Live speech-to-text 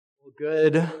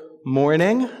Good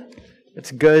morning.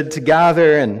 It's good to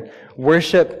gather and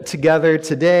worship together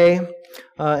today.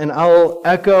 And I'll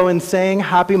echo in saying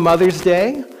Happy Mother's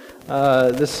Day.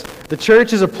 The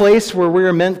church is a place where we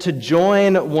are meant to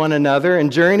join one another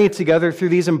and journey together through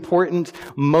these important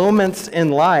moments in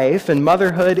life. And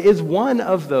motherhood is one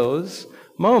of those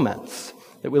moments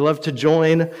that we love to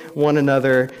join one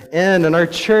another in. And our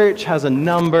church has a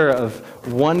number of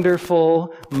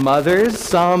wonderful mothers,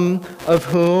 some of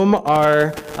whom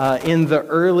are in the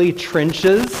early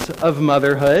trenches of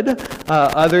motherhood,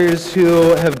 others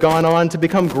who have gone on to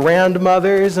become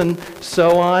grandmothers and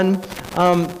so on.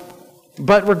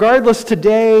 But regardless,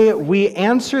 today we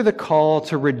answer the call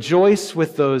to rejoice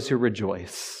with those who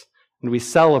rejoice. And we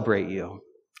celebrate you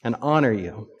and honor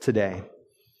you today.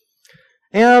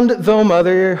 And though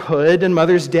motherhood and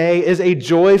Mother's Day is a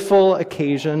joyful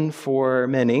occasion for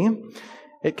many,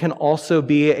 it can also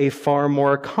be a far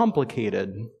more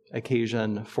complicated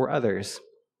occasion for others.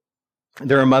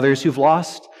 There are mothers who've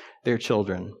lost their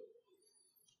children.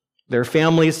 There are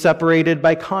families separated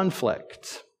by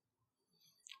conflict.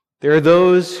 There are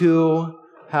those who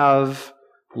have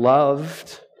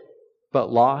loved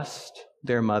but lost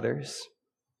their mothers.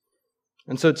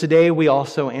 And so today we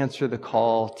also answer the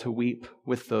call to weep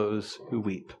with those who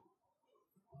weep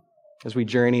as we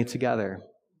journey together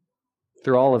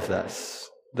through all of this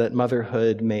that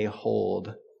motherhood may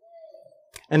hold.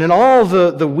 And in all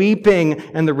the weeping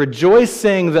and the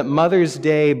rejoicing that Mother's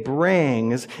Day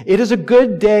brings, it is a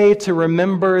good day to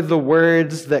remember the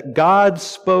words that God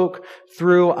spoke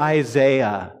through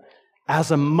Isaiah. As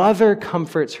a mother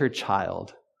comforts her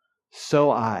child,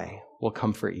 so I will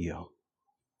comfort you.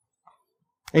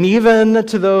 And even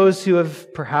to those who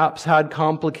have perhaps had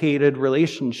complicated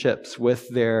relationships with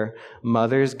their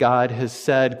mothers, God has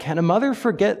said, can a mother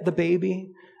forget the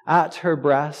baby at her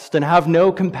breast and have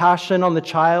no compassion on the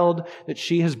child that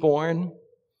she has borne?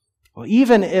 Well,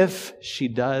 even if she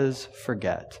does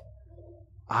forget,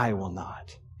 I will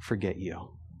not forget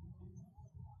you.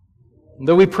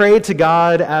 Though we pray to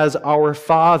God as our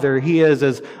Father, He is,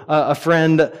 as a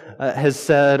friend has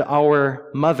said, our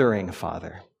mothering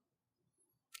Father.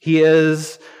 He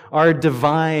is our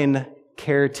divine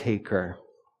caretaker,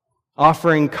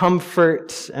 offering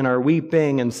comfort in our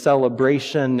weeping and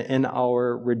celebration in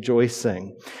our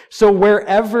rejoicing. So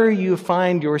wherever you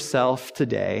find yourself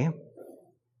today,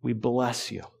 we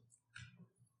bless you.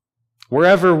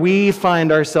 Wherever we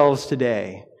find ourselves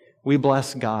today, we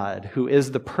bless God, who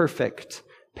is the perfect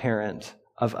parent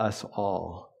of us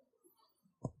all.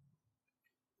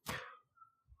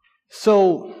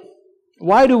 So,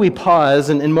 why do we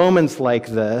pause in moments like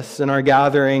this in our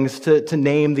gatherings to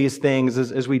name these things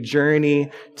as we journey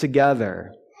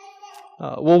together?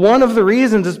 Well, one of the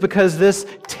reasons is because this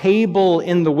table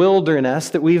in the wilderness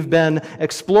that we've been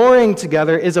exploring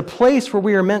together is a place where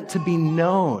we are meant to be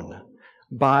known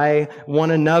by one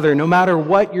another, no matter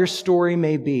what your story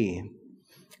may be.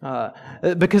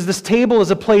 Because this table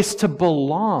is a place to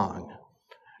belong,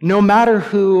 no matter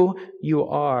who you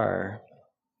are.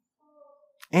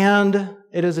 And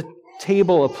it is a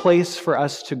table, a place for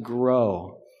us to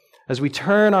grow as we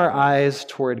turn our eyes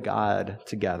toward God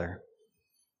together.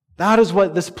 That is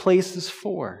what this place is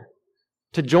for,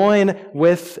 to join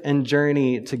with and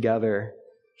journey together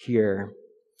here.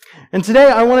 And today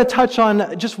I want to touch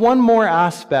on just one more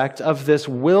aspect of this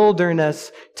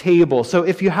wilderness table. So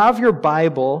if you have your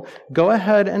Bible, go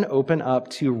ahead and open up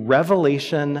to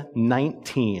Revelation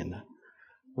 19.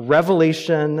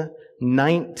 Revelation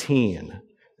 19.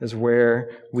 Is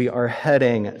where we are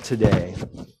heading today.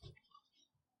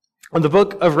 The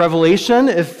book of Revelation,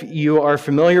 if you are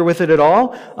familiar with it at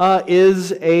all,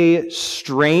 is a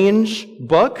strange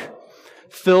book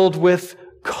filled with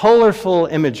colorful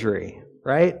imagery,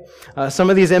 right? Some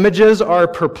of these images are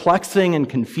perplexing and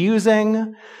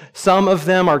confusing. Some of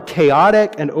them are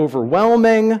chaotic and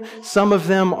overwhelming. Some of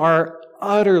them are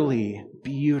utterly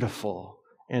beautiful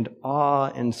and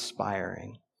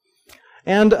awe-inspiring.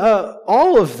 And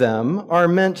all of them are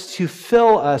meant to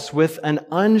fill us with an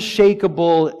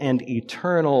unshakable and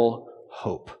eternal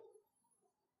hope.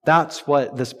 That's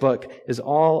what this book is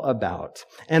all about.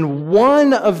 And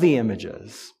one of the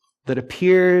images that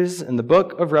appears in the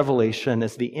book of Revelation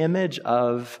is the image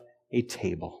of a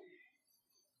table.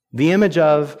 The image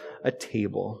of a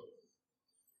table.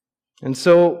 And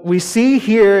so we see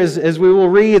here, as we will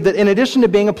read, that in addition to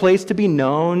being a place to be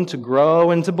known, to grow,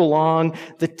 and to belong,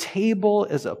 the table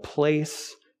is a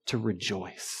place to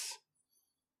rejoice.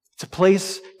 It's a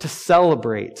place to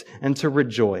celebrate and to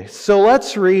rejoice. So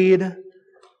let's read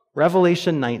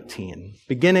Revelation 19,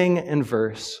 beginning in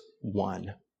verse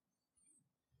 1.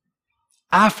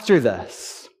 After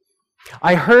this,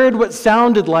 I heard what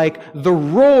sounded like the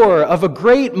roar of a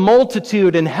great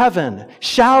multitude in heaven,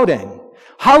 shouting,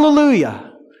 "Hallelujah!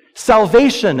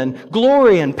 Salvation and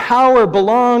glory and power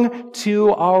belong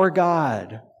to our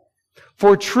God.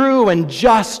 For true and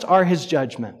just are his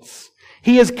judgments.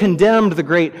 He has condemned the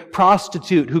great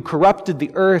prostitute who corrupted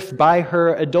the earth by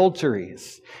her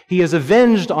adulteries. He has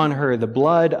avenged on her the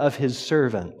blood of his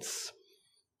servants."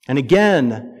 And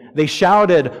again they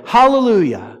shouted,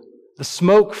 "Hallelujah! The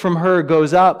smoke from her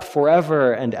goes up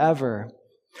forever and ever."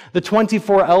 The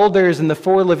 24 elders and the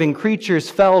 4 living creatures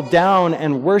fell down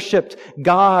and worshiped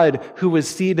God who was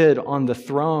seated on the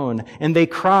throne. And they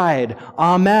cried,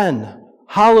 "Amen,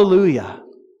 Hallelujah."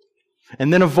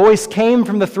 And then a voice came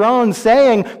from the throne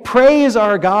saying, "Praise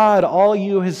our God, all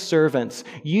you his servants,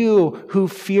 you who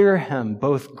fear him,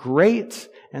 both great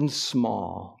and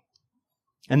small."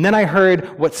 And then I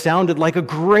heard what sounded like a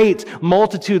great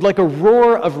multitude, like a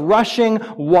roar of rushing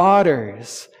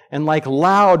waters, and like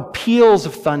loud peals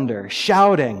of thunder,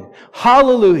 shouting,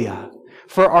 "Hallelujah!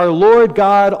 For our Lord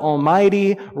God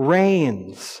Almighty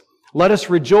reigns. Let us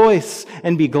rejoice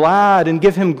and be glad and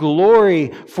give him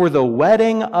glory, for the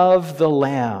wedding of the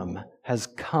Lamb has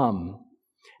come,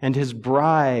 and his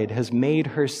bride has made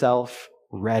herself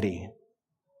ready.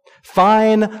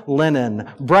 Fine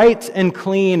linen, bright and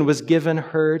clean, was given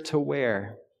her to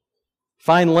wear.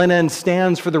 Fine linen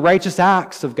stands for the righteous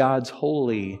acts of God's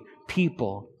holy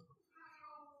people.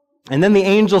 And then the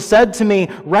angel said to me,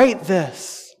 "Write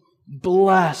this,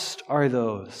 blessed are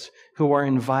those who are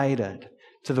invited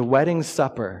to the wedding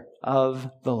supper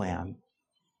of the Lamb."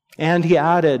 And he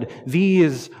added,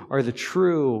 "These are the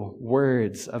true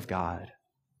words of God."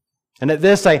 And at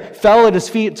this I fell at his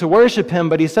feet to worship him,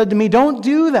 but he said to me, "Don't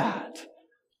do that.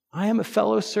 I am a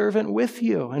fellow servant with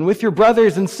you and with your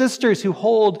brothers and sisters who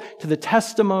hold to the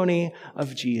testimony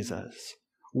of Jesus.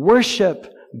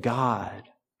 Worship God,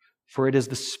 for it is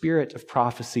the spirit of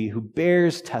prophecy who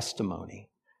bears testimony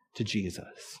to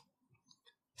Jesus."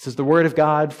 This is the word of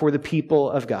God for the people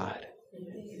of God.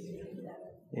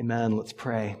 Amen. Let's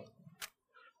pray.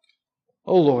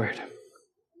 Oh Lord,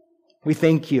 we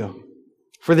thank you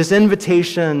for this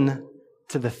invitation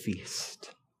to the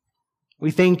feast. We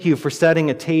thank you for setting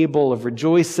a table of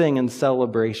rejoicing and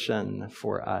celebration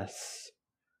for us.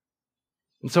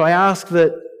 And so I ask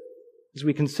that as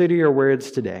we consider your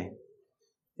words today,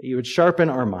 that you would sharpen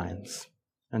our minds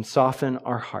and soften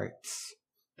our hearts,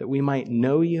 that we might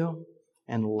know you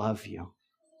and love you.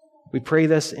 We pray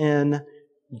this in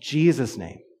Jesus'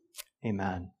 name.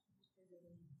 Amen.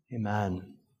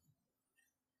 Amen.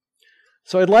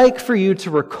 So I'd like for you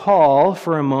to recall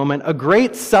for a moment a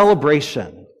great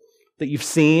celebration that you've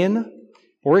seen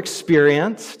or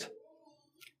experienced.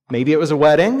 Maybe it was a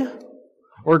wedding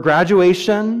or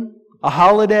graduation, a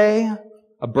holiday,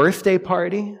 a birthday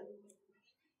party.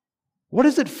 What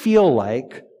does it feel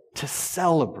like to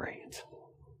celebrate?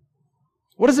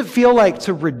 What does it feel like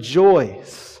to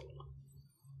rejoice?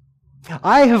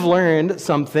 I have learned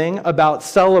something about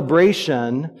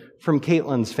celebration from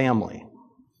Caitlin's family.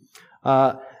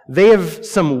 They have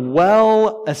some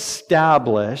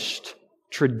well-established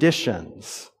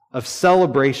traditions of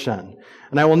celebration.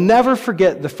 And I will never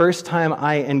forget the first time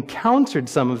I encountered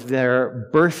some of their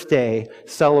birthday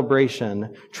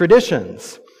celebration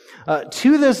traditions.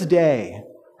 To this day,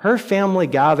 her family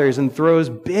gathers and throws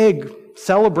big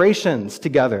celebrations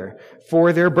together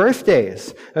for their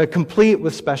birthdays, complete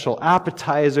with special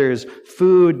appetizers,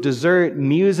 food, dessert,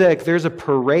 music. There's a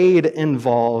parade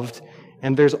involved,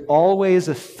 and there's always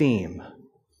a theme.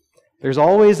 There's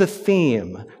always a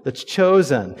theme that's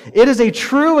chosen. It is a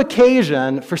true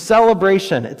occasion for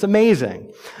celebration. It's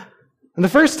amazing. And the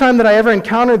first time that I ever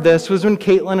encountered this was when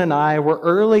Caitlin and I were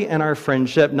early in our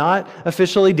friendship, not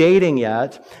officially dating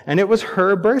yet, and it was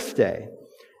her birthday.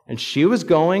 And she was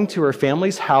going to her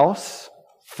family's house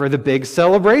for the big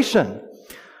celebration.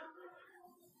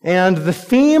 And the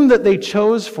theme that they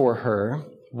chose for her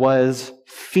was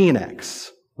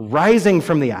Phoenix, rising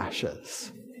from the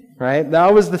ashes. Right?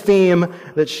 That was the theme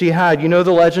that she had. You know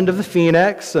the legend of the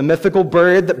phoenix, a mythical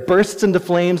bird that bursts into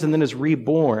flames and then is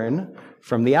reborn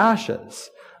from the ashes.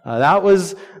 That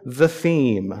was the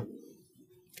theme.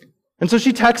 And so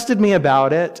she texted me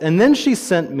about it, and then she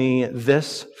sent me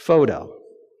this photo.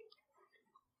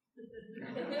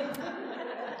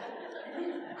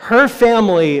 Her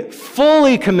family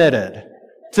fully committed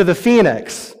to the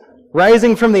phoenix,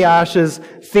 rising from the ashes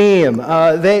theme.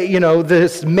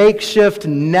 This makeshift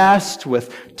nest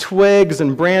with twigs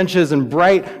and branches and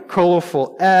bright,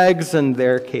 colorful eggs, and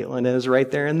there Caitlin is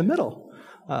right there in the middle.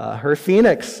 Her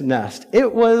phoenix nest.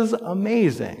 It was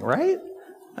amazing, right?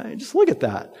 Just look at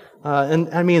that.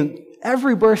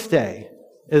 Every birthday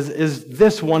is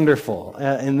this wonderful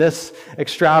and this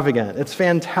extravagant. It's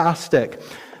fantastic.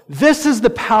 This is the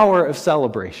power of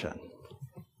celebration.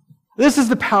 This is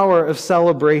the power of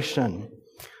celebration.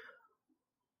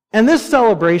 And this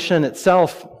celebration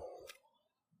itself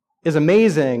is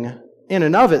amazing in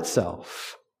and of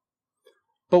itself.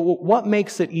 But what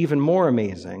makes it even more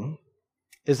amazing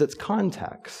is its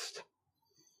context.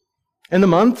 In the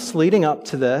months leading up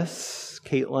to this,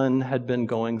 Caitlin had been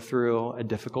going through a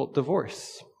difficult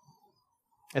divorce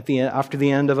after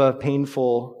the end of a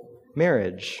painful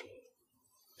marriage.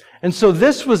 And so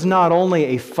this was not only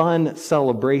a fun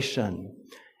celebration,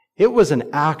 it was an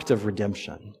act of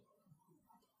redemption.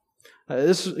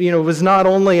 This, was not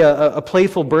only a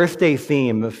playful birthday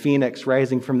theme of Phoenix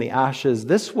rising from the ashes.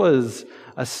 This was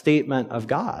a statement of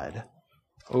God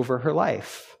over her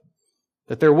life,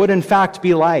 that there would in fact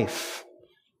be life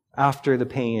after the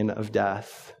pain of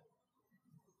death.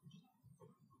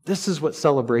 This is what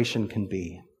celebration can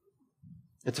be.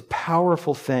 It's a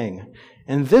powerful thing.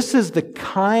 And this is the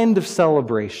kind of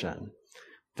celebration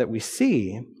that we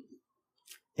see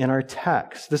in our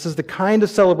text. This is the kind of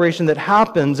celebration that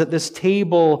happens at this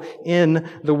table in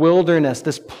the wilderness,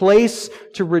 this place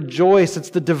to rejoice. It's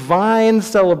the divine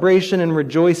celebration and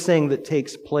rejoicing that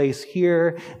takes place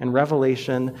here in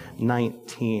Revelation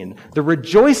 19. The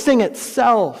rejoicing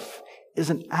itself is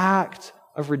an act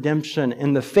of redemption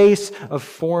in the face of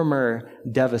former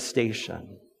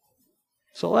devastation.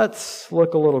 So let's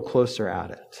look a little closer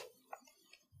at it.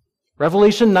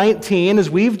 Revelation 19, as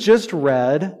we've just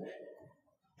read,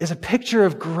 is a picture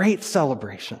of great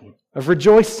celebration, of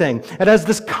rejoicing. It has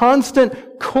this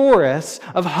constant chorus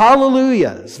of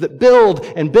hallelujahs that build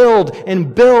and build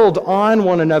and build on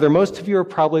one another. Most of you are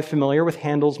probably familiar with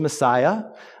Handel's Messiah,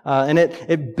 and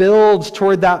it builds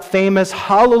toward that famous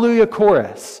hallelujah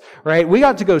chorus, right? We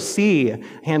got to go see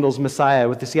Handel's Messiah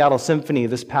with the Seattle Symphony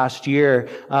this past year,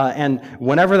 and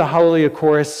whenever the hallelujah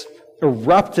chorus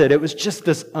erupted, it was just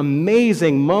this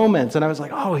amazing moment. And I was like,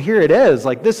 oh, here it is.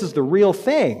 Like, this is the real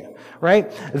thing,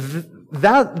 right?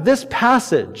 This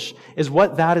passage is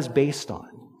what that is based on.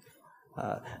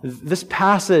 This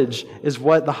passage is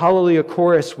what the Hallelujah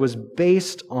chorus was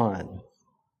based on.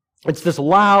 It's this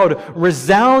loud,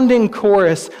 resounding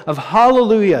chorus of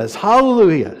hallelujahs,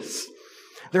 hallelujahs.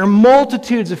 There are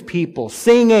multitudes of people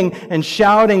singing and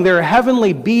shouting. There are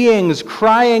heavenly beings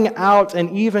crying out,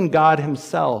 and even God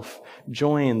himself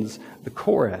joins the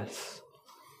chorus.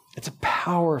 It's a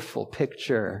powerful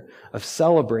picture of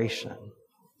celebration.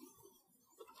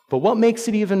 But what makes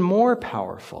it even more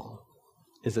powerful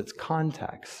is its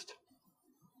context.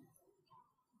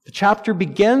 The chapter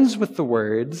begins with the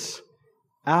words,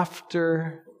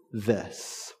 "After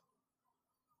this."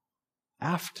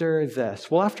 After this.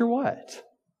 Well, after what?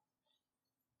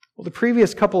 Well, the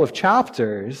previous couple of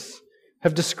chapters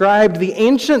have described the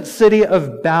ancient city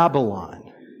of Babylon,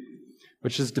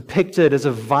 which is depicted as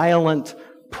a violent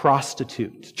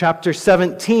prostitute. Chapter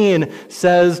 17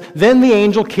 says, "Then the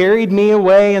angel carried me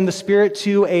away in the spirit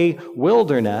to a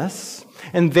wilderness,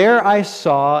 and there I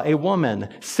saw a woman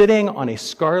sitting on a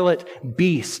scarlet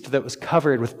beast that was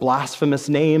covered with blasphemous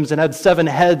names and had 7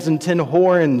 heads and 10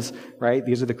 horns." Right?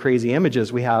 These are the crazy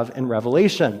images we have in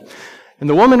Revelation. "And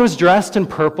the woman was dressed in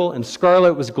purple, and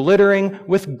scarlet was glittering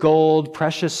with gold,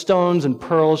 precious stones, and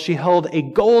pearls. She held a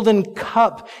golden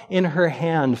cup in her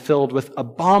hand filled with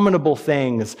abominable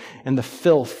things and the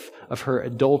filth of her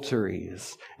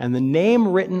adulteries. And the name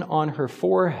written on her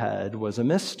forehead was a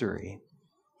mystery: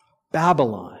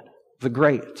 Babylon the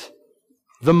Great,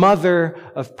 the mother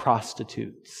of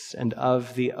prostitutes and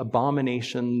of the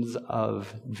abominations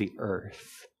of the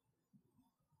earth."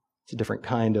 It's a different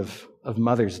kind of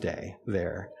Mother's Day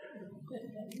there.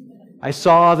 "I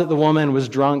saw that the woman was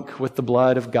drunk with the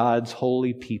blood of God's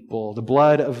holy people, the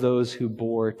blood of those who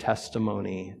bore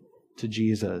testimony to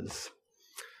Jesus."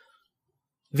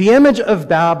 The image of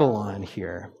Babylon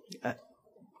here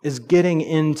is getting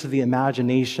into the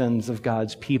imaginations of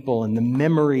God's people and the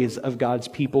memories of God's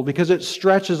people, because it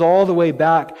stretches all the way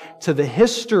back to the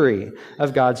history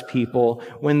of God's people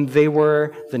when they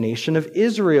were the nation of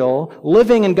Israel,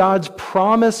 living in God's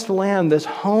promised land, this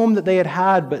home that they had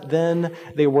had, but then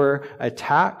they were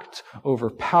attacked,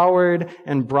 overpowered,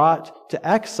 and brought to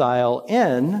exile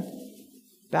in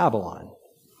Babylon.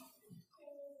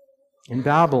 In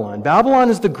Babylon.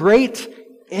 Babylon is the great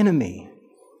enemy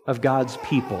of God's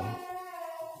people.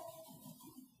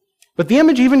 But the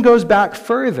image even goes back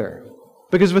further,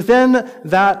 because within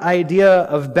that idea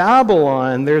of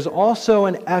Babylon, there's also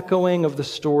an echoing of the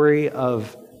story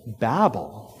of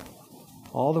Babel,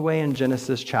 all the way in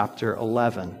Genesis chapter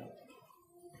 11.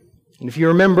 And if you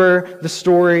remember the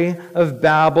story of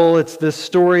Babel, it's this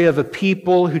story of a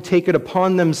people who take it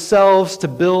upon themselves to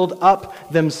build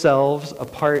up themselves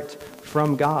apart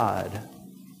from God.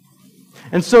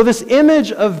 And so this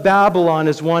image of Babylon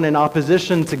is one in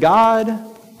opposition to God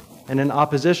and in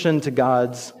opposition to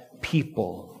God's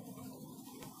people.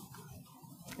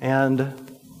 And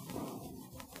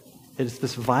it's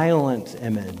this violent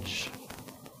image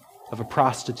of a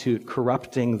prostitute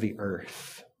corrupting the earth.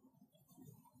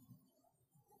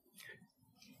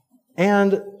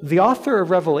 And the author of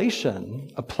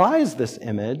Revelation applies this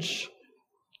image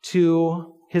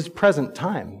to his present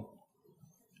time.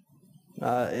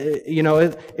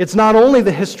 It's not only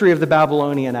the history of the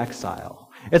Babylonian exile.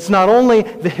 It's not only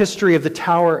the history of the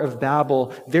Tower of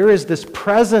Babel. There is this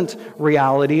present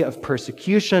reality of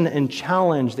persecution and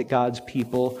challenge that God's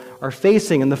people are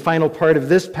facing. In the final part of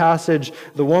this passage,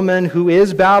 the woman who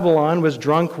is Babylon was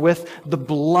drunk with the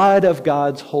blood of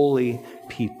God's holy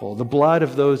people, the blood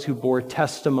of those who bore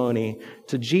testimony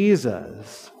to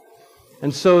Jesus.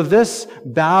 And so this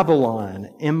Babylon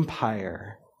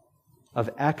empire of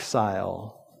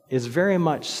exile is very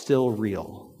much still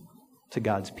real to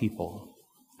God's people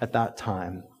at that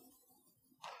time.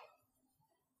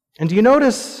 And do you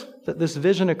notice that this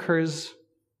vision occurs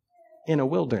in a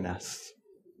wilderness?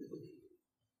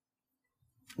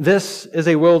 This is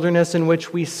a wilderness in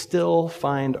which we still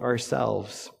find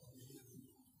ourselves.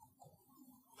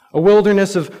 A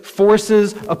wilderness of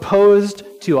forces opposed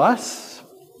to us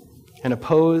and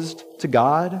opposed to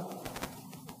God.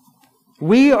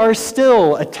 We are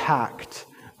still attacked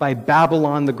by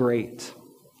Babylon the Great.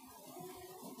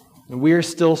 And we are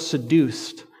still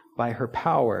seduced by her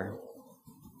power.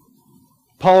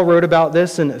 Paul wrote about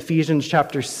this in Ephesians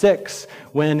chapter 6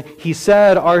 when he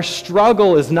said, "Our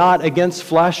struggle is not against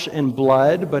flesh and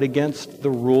blood, but against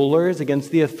the rulers,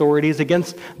 against the authorities,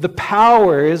 against the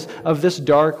powers of this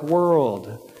dark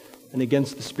world, and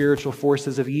against the spiritual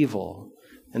forces of evil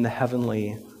in the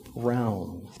heavenly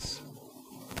realms."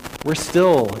 We're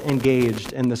still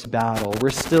engaged in this battle. We're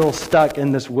still stuck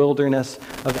in this wilderness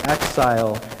of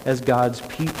exile as God's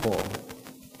people.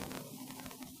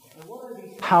 And what are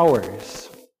these powers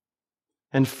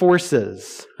and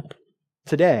forces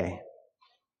today?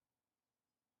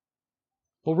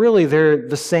 Well, really, they're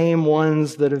the same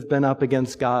ones that have been up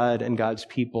against God and God's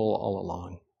people all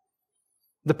along.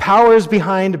 The powers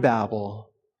behind Babel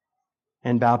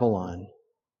and Babylon.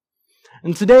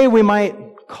 And today we might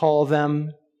call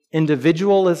them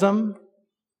individualism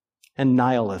and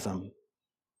nihilism.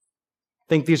 I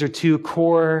think these are two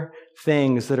core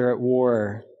things that are at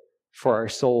war for our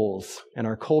souls and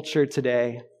our culture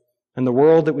today and the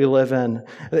world that we live in.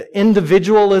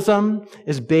 Individualism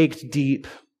is baked deep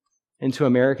into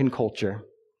American culture.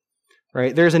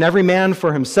 Right? There's an every man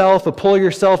for himself, a pull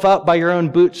yourself up by your own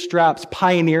bootstraps,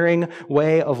 pioneering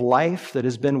way of life that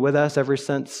has been with us ever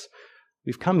since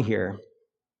we've come here.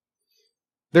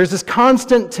 There's this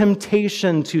constant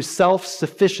temptation to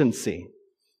self-sufficiency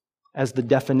as the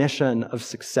definition of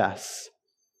success.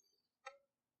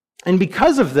 And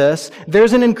because of this,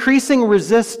 there's an increasing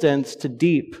resistance to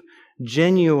deep,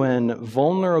 genuine,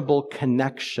 vulnerable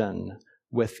connection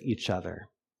with each other.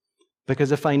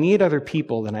 Because if I need other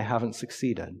people, then I haven't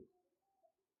succeeded.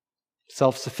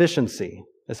 Self-sufficiency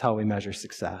is how we measure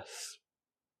success.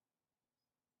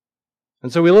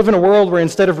 And so we live in a world where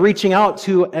instead of reaching out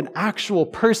to an actual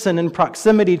person in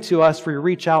proximity to us, we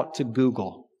reach out to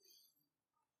Google.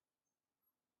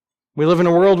 We live in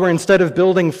a world where instead of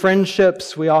building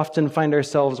friendships, we often find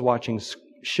ourselves watching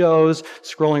shows,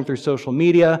 scrolling through social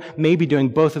media, maybe doing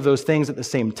both of those things at the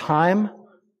same time.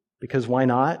 Because why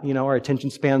not? Our attention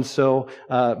span's so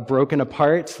broken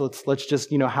apart. So let's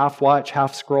just, half watch,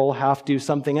 half scroll, half do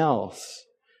something else.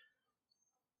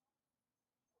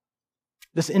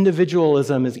 This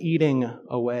individualism is eating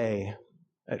away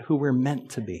at who we're meant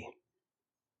to be.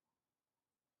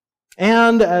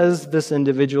 And as this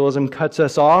individualism cuts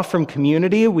us off from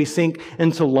community, we sink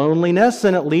into loneliness,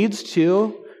 and it leads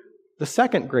to the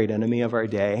second great enemy of our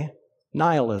day,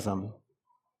 nihilism.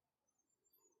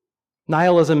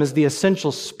 Nihilism is the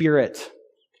essential spirit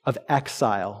of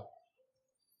exile.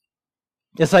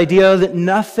 This idea that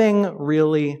nothing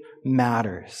really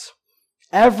matters.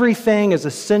 Everything is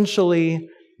essentially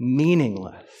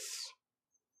meaningless.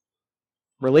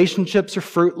 Relationships are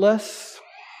fruitless.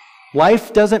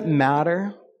 Life doesn't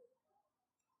matter.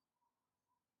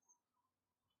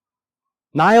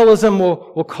 Nihilism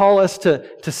will call us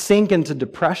to sink into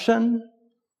depression,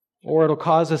 or it'll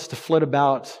cause us to flit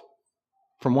about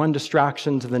from one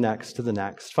distraction to the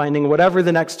next, finding whatever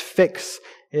the next fix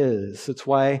is. It's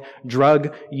why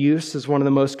drug use is one of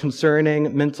the most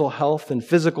concerning mental health and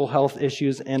physical health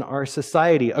issues in our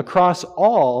society across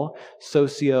all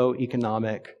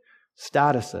socioeconomic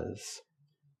statuses.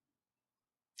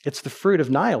 It's the fruit of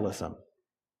nihilism.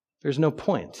 There's no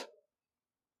point,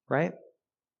 right?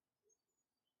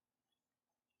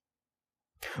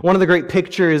 One of the great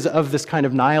pictures of this kind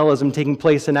of nihilism taking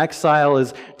place in exile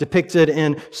is depicted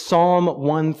in Psalm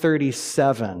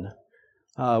 137.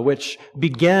 Which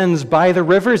begins by the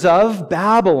rivers of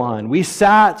Babylon. We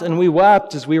sat and we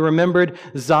wept as we remembered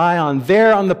Zion.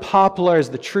 There on the poplars,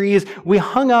 the trees, we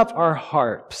hung up our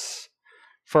harps.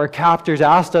 For our captors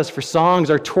asked us for songs.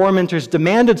 Our tormentors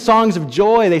demanded songs of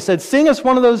joy. They said, sing us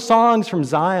one of those songs from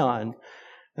Zion.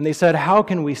 And they said, how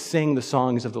can we sing the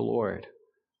songs of the Lord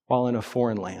while in a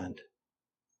foreign land?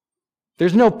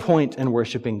 There's no point in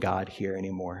worshiping God here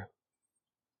anymore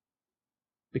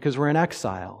because we're in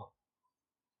exile.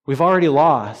 We've already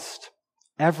lost.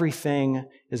 Everything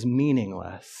is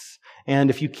meaningless.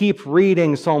 And if you keep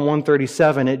reading Psalm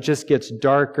 137, it just gets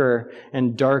darker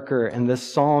and darker. And this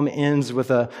psalm ends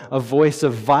with a voice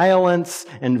of violence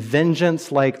and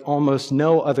vengeance like almost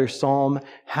no other psalm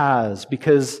has,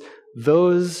 because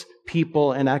those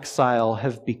people in exile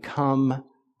have become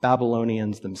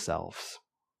Babylonians themselves.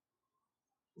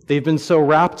 They've been so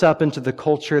wrapped up into the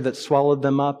culture that swallowed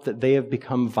them up that they have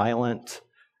become violent,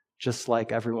 just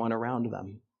like everyone around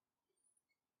them.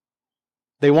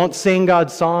 They won't sing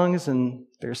God's songs, and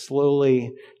they're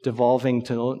slowly devolving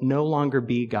to no longer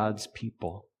be God's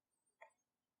people.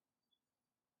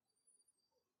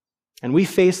 And we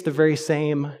face the very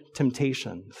same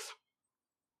temptations.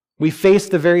 We face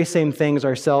the very same things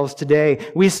ourselves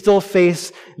today. We still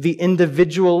face the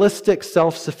individualistic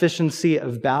self-sufficiency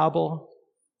of Babel,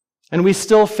 and we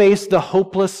still face the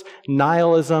hopeless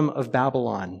nihilism of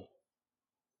Babylon.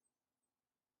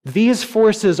 These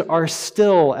forces are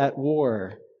still at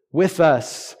war with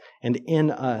us and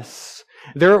in us.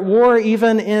 They're at war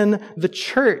even in the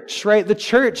church, right? The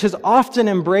church has often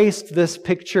embraced this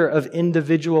picture of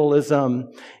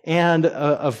individualism and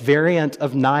a variant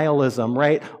of nihilism,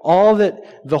 right?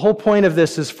 The whole point of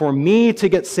this is for me to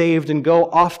get saved and go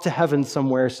off to heaven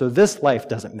somewhere, so this life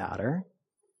doesn't matter,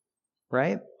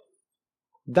 right?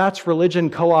 That's religion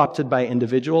co-opted by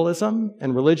individualism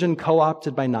and religion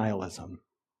co-opted by nihilism.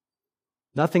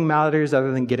 Nothing matters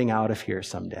other than getting out of here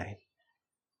someday.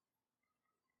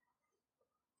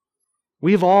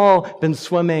 We've all been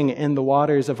swimming in the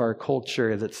waters of our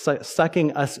culture that's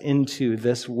sucking us into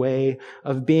this way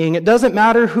of being. It doesn't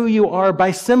matter who you are.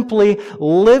 By simply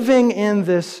living in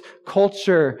this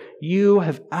culture, you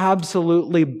have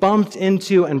absolutely bumped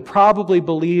into and probably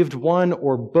believed one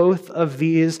or both of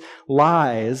these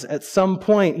lies at some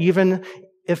point, even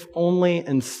if only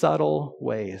in subtle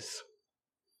ways.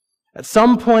 At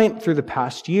some point through the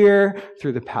past year,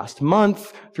 through the past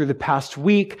month, through the past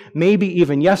week, maybe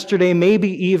even yesterday, maybe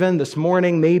even this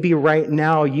morning, maybe right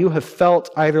now, you have felt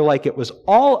either like it was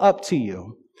all up to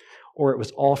you or it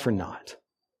was all for naught.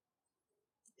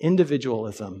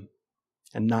 Individualism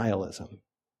and nihilism.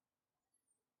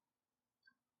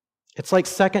 It's like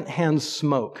secondhand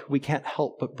smoke. We can't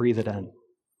help but breathe it in.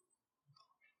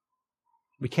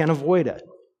 We can't avoid it.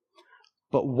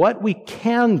 But what we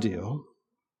can do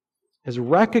is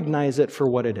recognize it for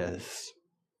what it is,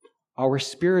 our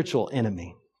spiritual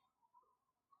enemy,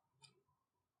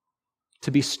 to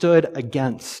be stood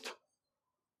against.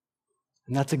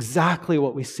 And that's exactly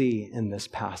what we see in this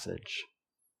passage.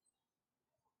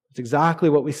 It's exactly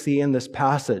what we see in this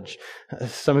passage.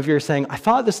 Some of you are saying, I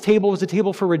thought this table was a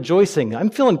table for rejoicing.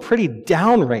 I'm feeling pretty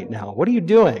down right now. What are you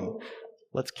doing?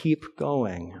 Let's keep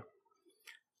going.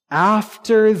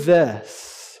 After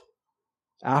this,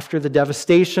 after the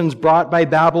devastations brought by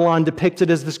Babylon, depicted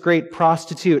as this great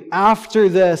prostitute, after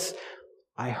this,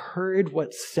 I heard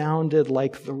what sounded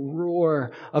like the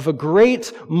roar of a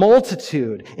great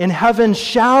multitude in heaven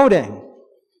shouting,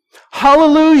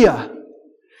 Hallelujah!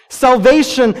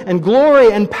 Salvation and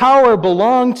glory and power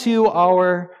belong to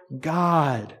our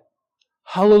God.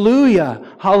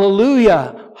 Hallelujah!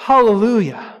 Hallelujah!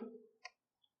 Hallelujah!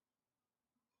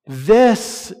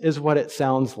 This is what it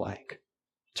sounds like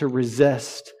to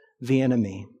resist the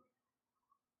enemy.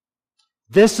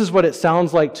 This is what it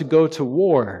sounds like to go to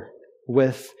war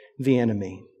with the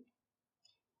enemy.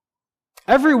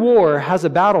 Every war has a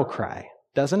battle cry,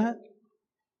 doesn't it?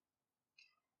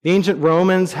 The ancient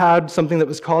Romans had something that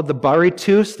was called the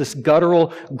baritus, this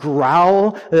guttural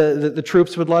growl that the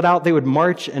troops would let out. They would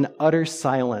march in utter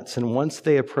silence, and once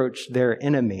they approached their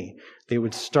enemy, they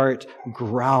would start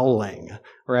growling,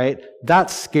 right?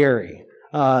 That's scary.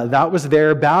 That was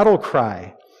their battle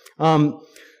cry.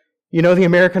 You know, the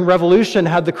American Revolution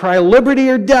had the cry, liberty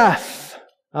or death.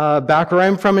 Back where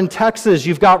I'm from in Texas,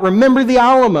 you've got remember the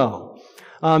Alamo.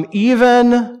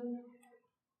 Even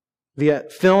the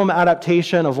film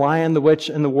adaptation of Lion, the Witch,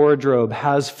 and the Wardrobe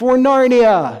has for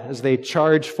Narnia as they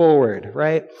charge forward,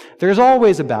 right? There's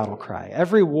always a battle cry.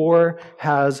 Every war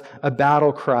has a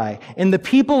battle cry. And the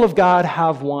people of God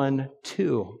have one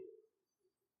too.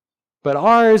 But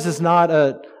ours is not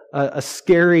a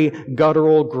scary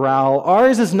guttural growl.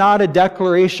 Ours is not a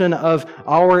declaration of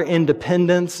our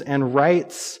independence and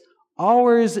rights.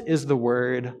 Ours is the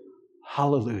word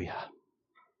hallelujah,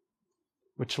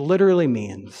 which literally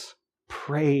means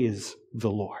praise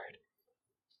the Lord.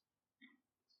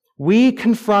 We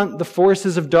confront the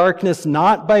forces of darkness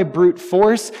not by brute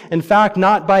force, in fact,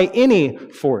 not by any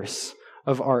force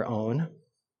of our own,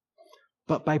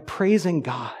 but by praising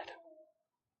God.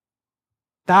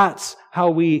 That's how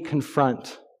we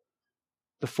confront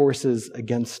the forces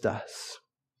against us.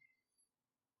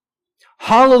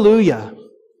 Hallelujah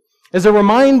is a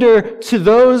reminder to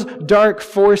those dark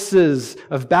forces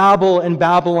of Babel and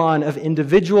Babylon, of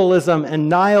individualism and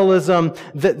nihilism,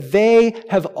 that they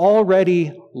have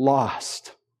already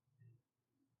lost.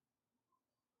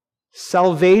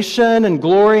 Salvation and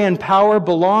glory and power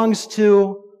belongs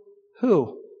to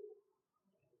who?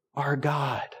 Our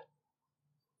God.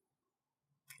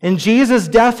 In Jesus,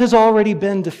 death has already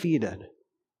been defeated.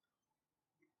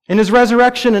 In His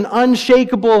resurrection, an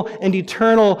unshakable and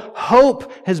eternal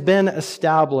hope has been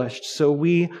established. So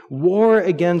we war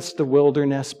against the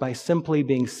wilderness by simply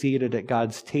being seated at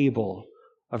God's table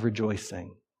of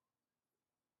rejoicing.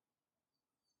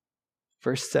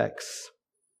 Verse 6,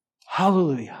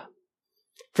 hallelujah.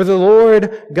 For the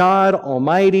Lord God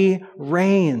Almighty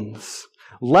reigns.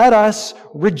 Let us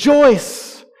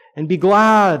rejoice and be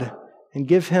glad and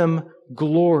give Him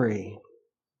glory.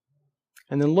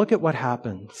 And then look at what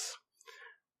happens.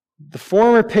 The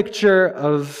former picture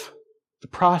of the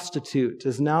prostitute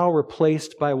is now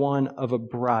replaced by one of a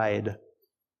bride.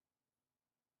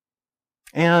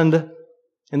 And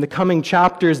in the coming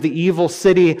chapters, the evil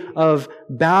city of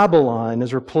Babylon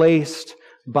is replaced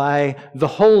by the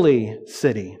holy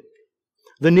city.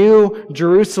 The new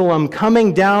Jerusalem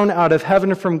coming down out of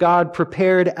heaven from God,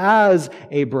 prepared as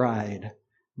a bride,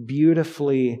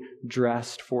 beautifully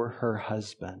dressed for her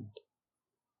husband.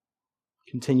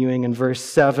 Continuing in verse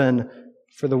 7,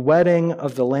 for the wedding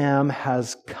of the Lamb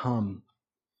has come,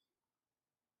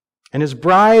 and His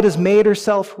bride has made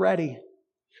herself ready.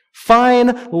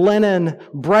 Fine linen,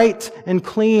 bright and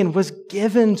clean, was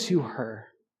given to her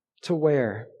to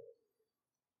wear.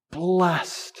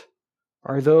 Blessed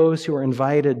are those who are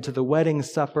invited to the wedding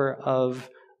supper of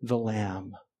the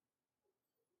Lamb,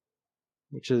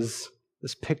 which is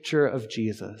this picture of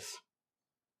Jesus,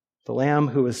 the Lamb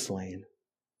who was slain,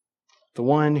 the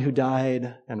one who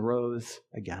died and rose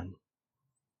again.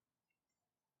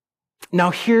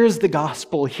 Now here's the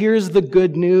gospel. Here's the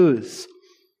good news.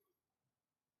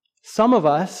 Some of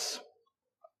us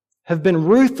have been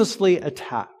ruthlessly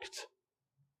attacked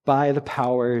by the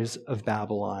powers of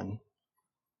Babylon.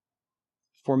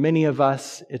 For many of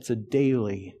us, it's a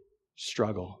daily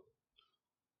struggle.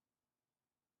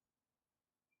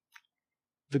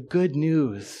 The good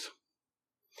news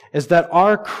is that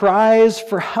our cries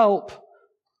for help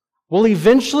will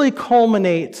eventually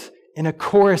culminate in a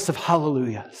chorus of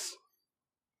hallelujahs.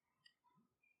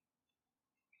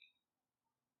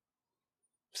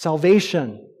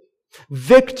 Salvation,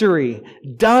 victory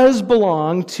does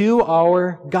belong to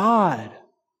our God.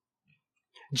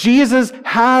 Jesus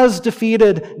has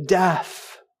defeated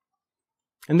death.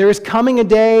 And there is coming a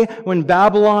day when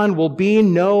Babylon will be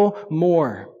no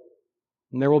more.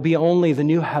 And there will be only the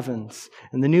new heavens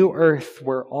and the new earth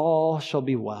where all shall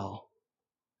be well.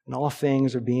 And all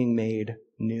things are being made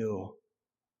new.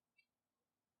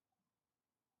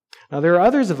 Now, there are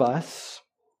others of us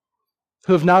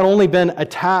who have not only been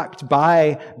attacked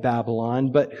by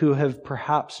Babylon, but who have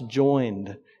perhaps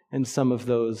joined in some of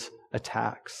those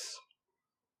attacks.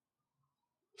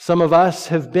 Some of us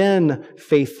have been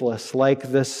faithless, like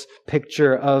this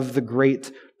picture of the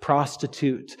great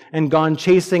prostitute, and gone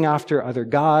chasing after other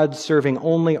gods, serving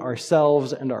only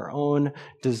ourselves and our own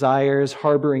desires,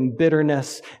 harboring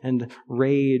bitterness and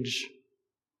rage.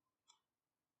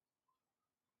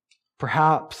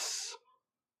 Perhaps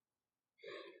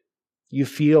you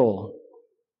feel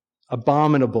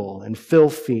abominable and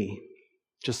filthy,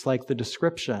 just like the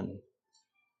description.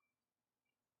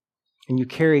 And you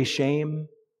carry shame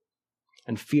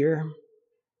and fear.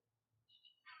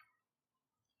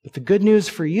 But the good news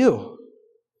for you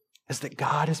is that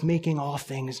God is making all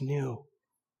things new.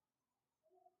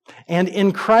 And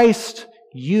in Christ,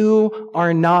 You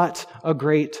are not a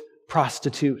great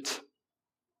prostitute,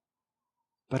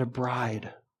 but a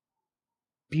bride,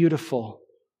 beautiful,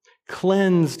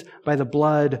 cleansed by the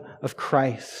blood of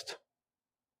Christ.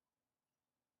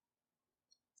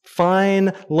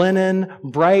 Fine linen,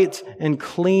 bright and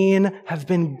clean, have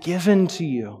been given to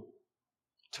you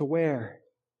to wear.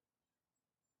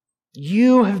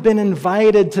 You have been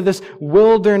invited to this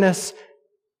wilderness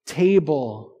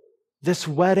table, this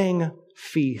wedding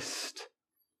feast.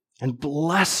 And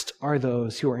blessed are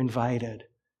those who are invited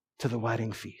to the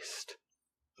wedding feast,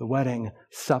 the wedding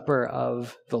supper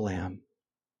of the Lamb.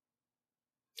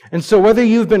 And so whether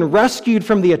you've been rescued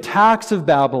from the attacks of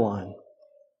Babylon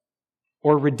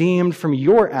or redeemed from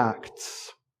your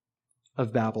acts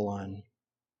of Babylon,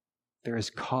 there is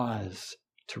cause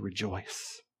to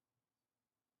rejoice.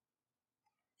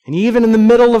 And even in the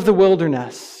middle of the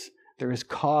wilderness, there is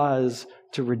cause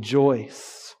to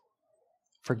rejoice.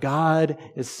 For God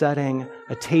is setting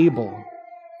a table.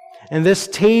 And this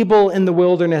table in the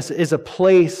wilderness is a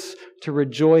place to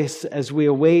rejoice as we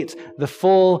await the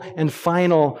full and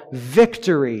final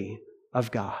victory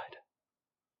of God.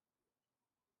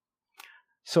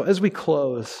 So as we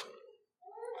close,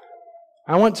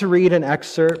 I want to read an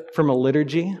excerpt from a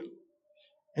liturgy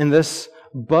in this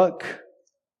book,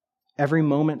 Every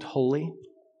Moment Holy.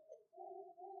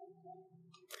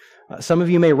 Some of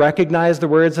you may recognize the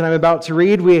words that I'm about to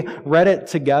read. We read it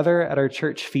together at our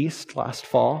church feast last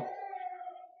fall.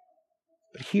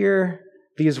 But hear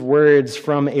these words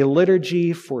from a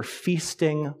liturgy for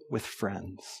feasting with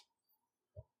friends.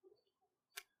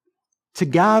 To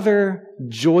gather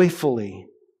joyfully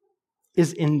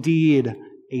is indeed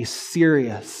a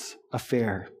serious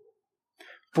affair.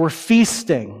 For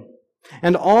feasting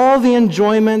and all the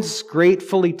enjoyments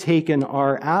gratefully taken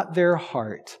are at their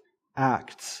heart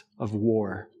acts of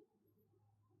war.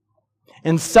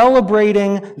 In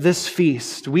celebrating this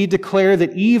feast, we declare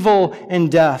that evil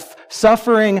and death,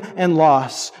 suffering and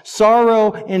loss,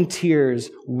 sorrow and tears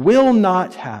will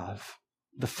not have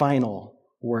the final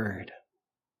word.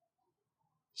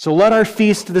 So let our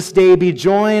feast this day be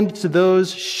joined to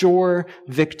those sure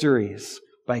victories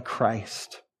by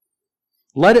Christ.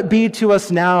 Let it be to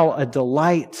us now a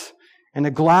delight and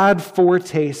a glad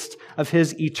foretaste of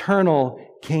His eternal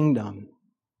kingdom.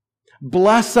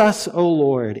 Bless us, O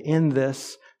Lord, in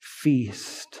this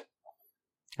feast.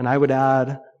 And I would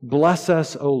add, bless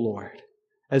us, O Lord,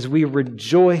 as we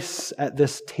rejoice at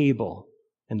this table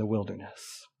in the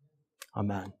wilderness.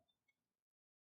 Amen.